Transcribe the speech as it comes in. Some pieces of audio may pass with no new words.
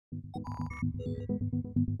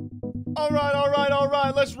All right.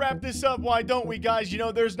 Let's wrap this up. Why don't we, guys? You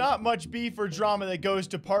know, there's not much beef or drama that goes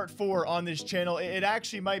to part 4 on this channel. It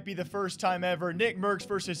actually might be the first time ever. Nickmercs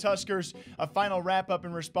versus Huskerrs. A final wrap-up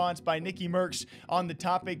and response by Nickmercs on the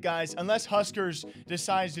topic, guys. Unless Huskerrs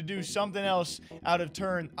decides to do something else out of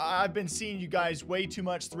turn. I've been seeing you guys way too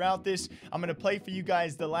much throughout this. I'm going to play for you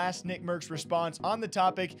guys the last Nickmercs response on the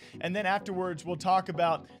topic, and then afterwards we'll talk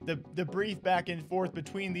about the brief back and forth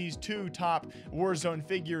between these two top Warzone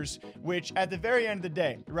figures, which at the very end of the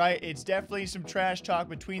day, right, it's definitely some trash talk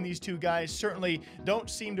between these two guys. Certainly don't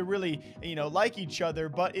seem to really, you know, like each other,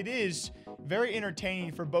 but it is very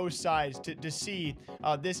entertaining for both sides to see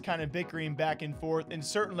this kind of bickering back and forth. And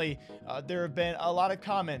certainly there have been a lot of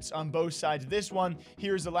comments on both sides of this one.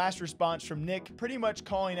 Here's the last response from Nick, pretty much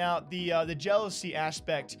calling out the jealousy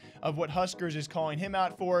aspect of what Huskerrs is calling him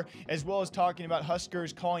out for, as well as talking about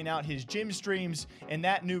Huskerrs calling out his gym streams and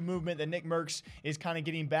that new movement that Nickmercs is kind of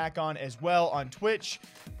getting back on as well on Twitch.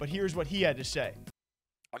 But here's what he had to say.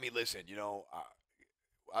 I mean, listen, you know,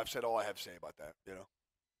 I've said all I have to say about that, you know.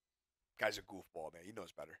 Guy's a goofball, man. He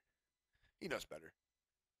knows better. He knows better.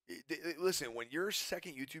 Listen, when your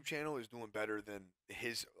second YouTube channel is doing better than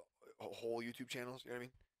his whole YouTube channels, you know what I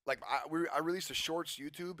mean? Like, I released a shorts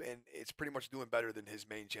YouTube, and it's pretty much doing better than his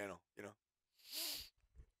main channel, you know?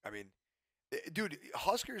 I mean, dude,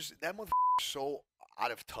 Huskerrs, that motherfucker is so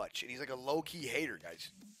out of touch, and he's like a low-key hater,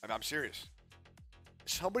 guys. I mean, I'm serious.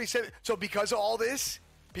 Somebody said, so because of all this,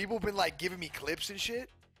 people have been, like, giving me clips and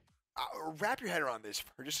shit. Wrap your head around this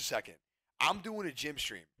for just a second. I'm doing a gym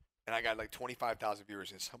stream, and I got like 25,000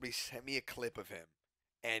 viewers, and somebody sent me a clip of him,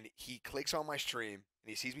 and he clicks on my stream, and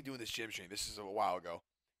he sees me doing this gym stream. This is a while ago,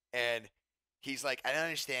 and he's like, I don't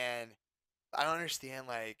understand,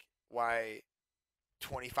 like, why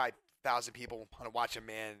 25,000 people want to watch a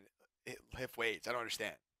man lift weights. I don't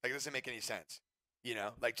understand. Like, it doesn't make any sense. You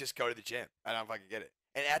know, like, just go to the gym. I don't fucking get it.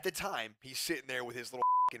 And at the time, he's sitting there with his little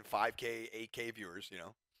fucking 5K, 8K viewers, you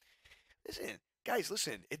know. Listen, guys,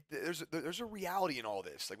 listen. There's a reality in all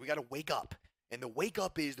this. Like, we got to wake up, and the wake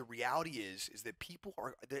up is the reality is that people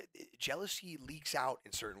are jealousy leaks out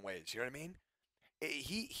in certain ways. You know what I mean?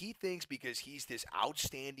 He thinks because he's this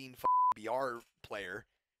outstanding BR player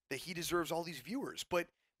that he deserves all these viewers, but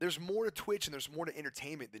there's more to Twitch and there's more to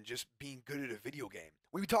entertainment than just being good at a video game.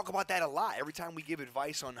 We talk about that a lot every time we give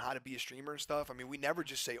advice on how to be a streamer and stuff. I mean, we never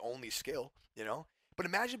just say only skill, you know. But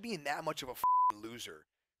imagine being that much of a loser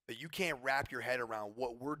that you can't wrap your head around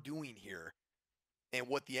what we're doing here and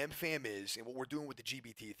what the MFAM is and what we're doing with the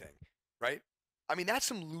GBT thing, right? I mean, that's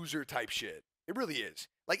some loser type shit. It really is.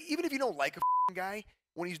 Like, even if you don't like a guy,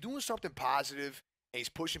 when he's doing something positive and he's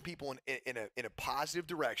pushing people in a positive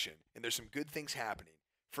direction and there's some good things happening,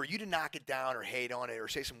 for you to knock it down or hate on it or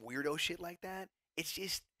say some weirdo shit like that, it's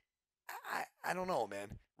just, I don't know, man.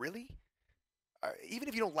 Really? Even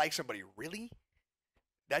if you don't like somebody, really?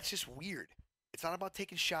 That's just weird. It's not about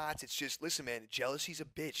taking shots. It's just, listen, man, jealousy's a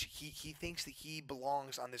bitch. He thinks that he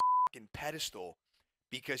belongs on this fucking pedestal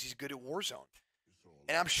because he's good at Warzone.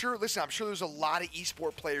 And I'm sure, listen, I'm sure there's a lot of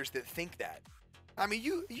esport players that think that. I mean,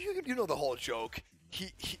 you know the whole joke.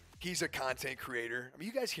 He's a content creator. I mean,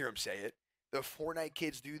 you guys hear him say it. The Fortnite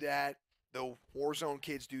kids do that. The Warzone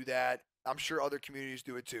kids do that. I'm sure other communities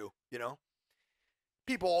do it too, you know?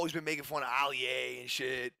 People always been making fun of Allier and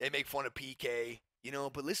shit. They make fun of PK, you know?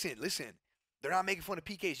 But listen. They're not making fun of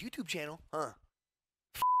PK's YouTube channel, huh?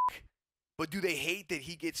 But do they hate that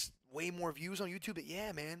he gets way more views on YouTube?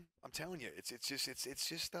 Yeah, man. I'm telling you, it's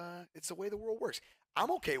the way the world works.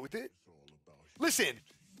 I'm okay with it. Listen,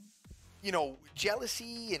 you know,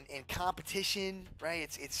 jealousy and competition,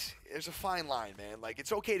 right? There's a fine line, man. Like,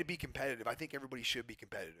 it's okay to be competitive. I think everybody should be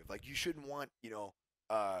competitive. Like, you shouldn't want, you know,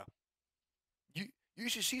 you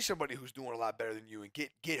should see somebody who's doing a lot better than you and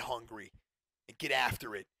get hungry and get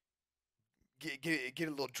after it. Get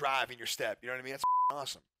a little drive in your step. You know what I mean? That's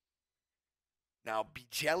awesome. Now, be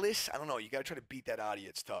jealous. I don't know. You got to try to beat that out of you.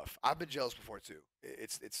 It's tough. I've been jealous before too.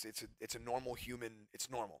 It's a normal human.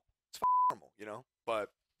 It's normal. It's normal, you know. But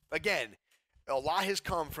again, a lot has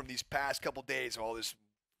come from these past couple days of all this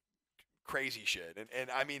crazy shit.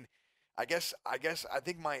 And I mean, I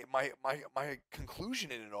think my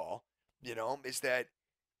conclusion in it all, you know, is that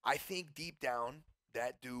I think deep down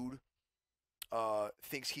that dude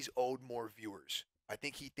thinks he's owed more viewers. I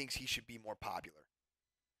think he thinks he should be more popular.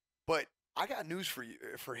 But I got news for you,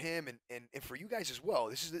 for him, and for you guys as well.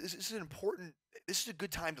 This is an important. This is a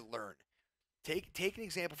good time to learn. Take an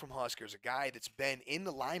example from Huskerrs, a guy that's been in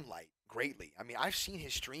the limelight greatly. I mean, I've seen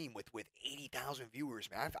his stream with 80,000 viewers,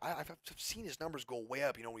 man. I've seen his numbers go way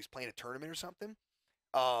up. You know, when he's playing a tournament or something.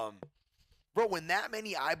 Bro, when that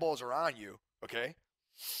many eyeballs are on you, okay,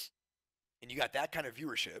 and you got that kind of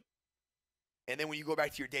viewership, and then when you go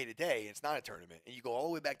back to your day-to-day, it's not a tournament, and you go all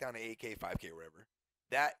the way back down to 8K, 5K, whatever,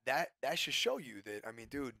 that should show you that, I mean,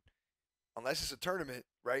 dude, unless it's a tournament,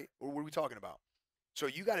 right, what are we talking about? So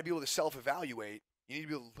you got to be able to self-evaluate. You need to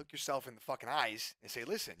be able to look yourself in the fucking eyes and say,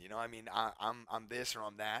 listen, you know, I mean, I'm this or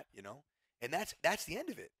I'm that, you know, and that's the end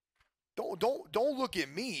of it. Don't look at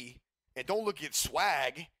me and don't look at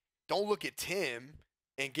Swag. Don't look at Tim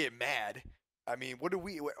and get mad. I mean,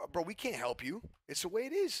 bro, we can't help you. It's the way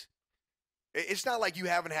it is. It's not like you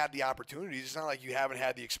haven't had the opportunities. It's not like you haven't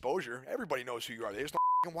had the exposure. Everybody knows who you are. They just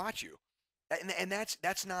don't watch you. And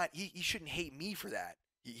that's not, he shouldn't hate me for that.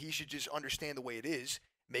 He should just understand the way it is,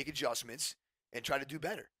 make adjustments, and try to do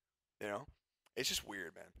better. You know? It's just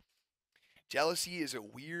weird, man. Jealousy is a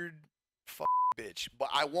weird bitch, but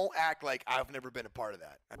I won't act like I've never been a part of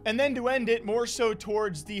that. And then to end it, more so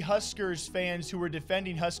towards the Huskerrs fans who were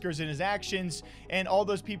defending Huskerrs and his actions, and all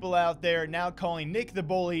those people out there now calling Nick the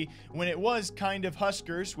bully, when it was kind of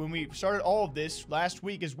Huskerrs, when we started all of this last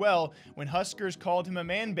week as well, when Huskerrs called him a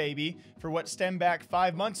man baby for what stemmed back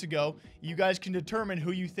 5 months ago. You guys can determine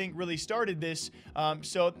who you think really started this.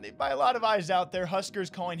 So by a lot of eyes out there,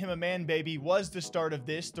 Huskerrs calling him a man baby was the start of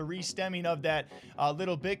this, the re-stemming of that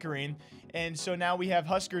little bickering. And so now we have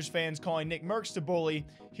Huskerrs fans calling Nickmercs the bully.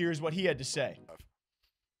 Here's what he had to say.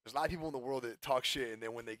 There's a lot of people in the world that talk shit, and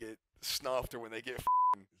then when they get snuffed or when they get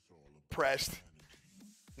pressed,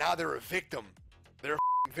 now they're a victim. They're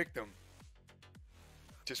a victim.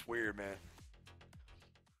 Just weird, man.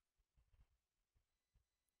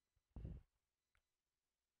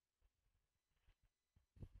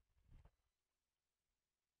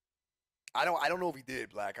 I don't know if he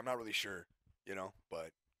did, Black. I'm not really sure, you know,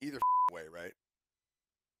 but either way, right?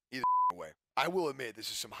 Either way. I will admit this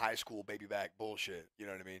is some high school baby back bullshit, you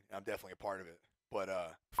know what I mean? I'm definitely a part of it. But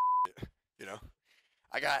it, you know.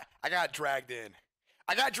 I got dragged in.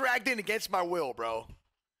 I got dragged in against my will, bro.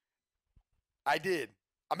 I did.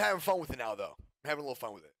 I'm having fun with it now though. I'm having a little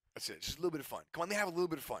fun with it. That's it. Just a little bit of fun. Come on, let me have a little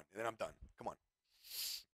bit of fun and then I'm done. Come on.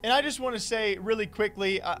 And I just want to say really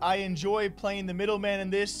quickly, I enjoy playing the middleman in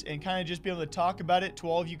this and kind of just be able to talk about it to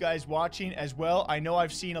all of you guys watching as well. I know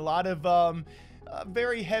I've seen a lot of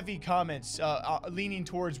very heavy comments leaning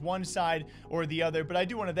towards one side or the other, but I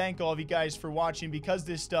do want to thank all of you guys for watching, because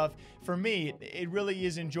this stuff, for me, it really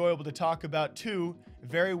is enjoyable to talk about two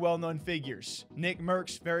very well-known figures.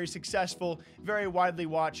 Nickmercs, very successful, very widely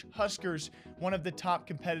watched. Huskerrs, one of the top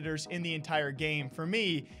competitors in the entire game. For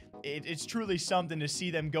me, it's truly something to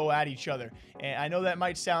see them go at each other. And I know that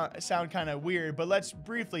might sound kind of weird, but let's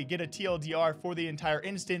briefly get a TLDR for the entire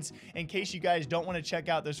instance in case you guys don't want to check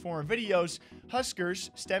out those former videos.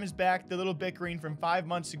 Huskerrs stems back the little bickering from 5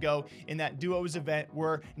 months ago in that duos event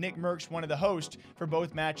where Nickmercs wanted the host for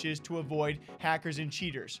both matches to avoid hackers and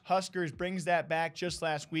cheaters. Huskerrs brings that back just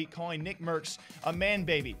last week, calling Nickmercs a man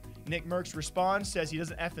baby. Nickmercs responds, says he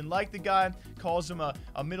doesn't effing like the guy, calls him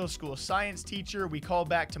a middle school science teacher. We call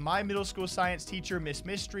back to my middle school science teacher, Miss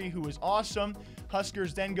Mystery, who was awesome.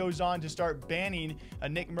 Huskerrs then goes on to start banning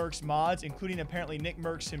Nickmercs mods, including apparently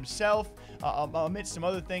Nickmercs himself, amidst some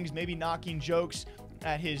other things, maybe knocking jokes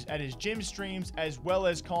at his gym streams, as well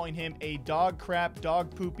as calling him a dog crap,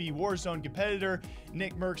 dog poopy Warzone competitor.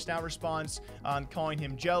 Nickmercs now responds calling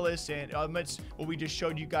him jealous, and amidst what we just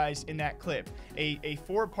showed you guys in that clip. A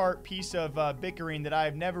four-part piece of bickering that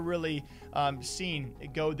I've never really seen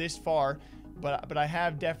go this far, but I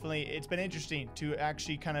have definitely, it's been interesting to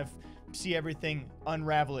actually kind of see everything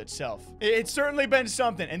unravel itself. It's certainly been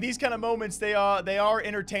something, and these kind of moments, they are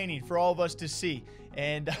entertaining for all of us to see.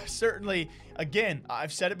 And certainly, again,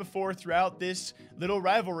 I've said it before throughout this little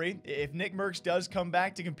rivalry, if Nickmercs does come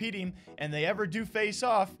back to competing and they ever do face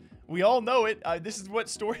off, we all know it. This is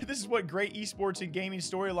what great esports and gaming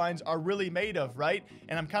storylines are really made of, right?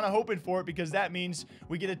 And I'm kind of hoping for it, because that means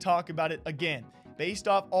we get to talk about it again. Based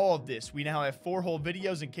off all of this, we now have 4 whole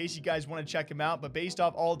videos in case you guys want to check them out. But based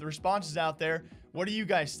off all of the responses out there, what are you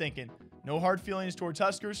guys thinking? No hard feelings towards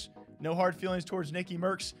Huskerrs. No hard feelings towards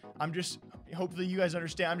Nickmercs. Hopefully you guys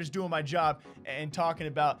understand. I'm just doing my job and talking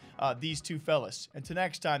about these two fellas. Until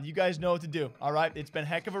next time, you guys know what to do. All right? It's been a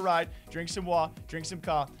heck of a ride. Drink some water, drink some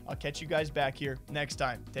coffee. I'll catch you guys back here next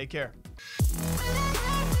time. Take care.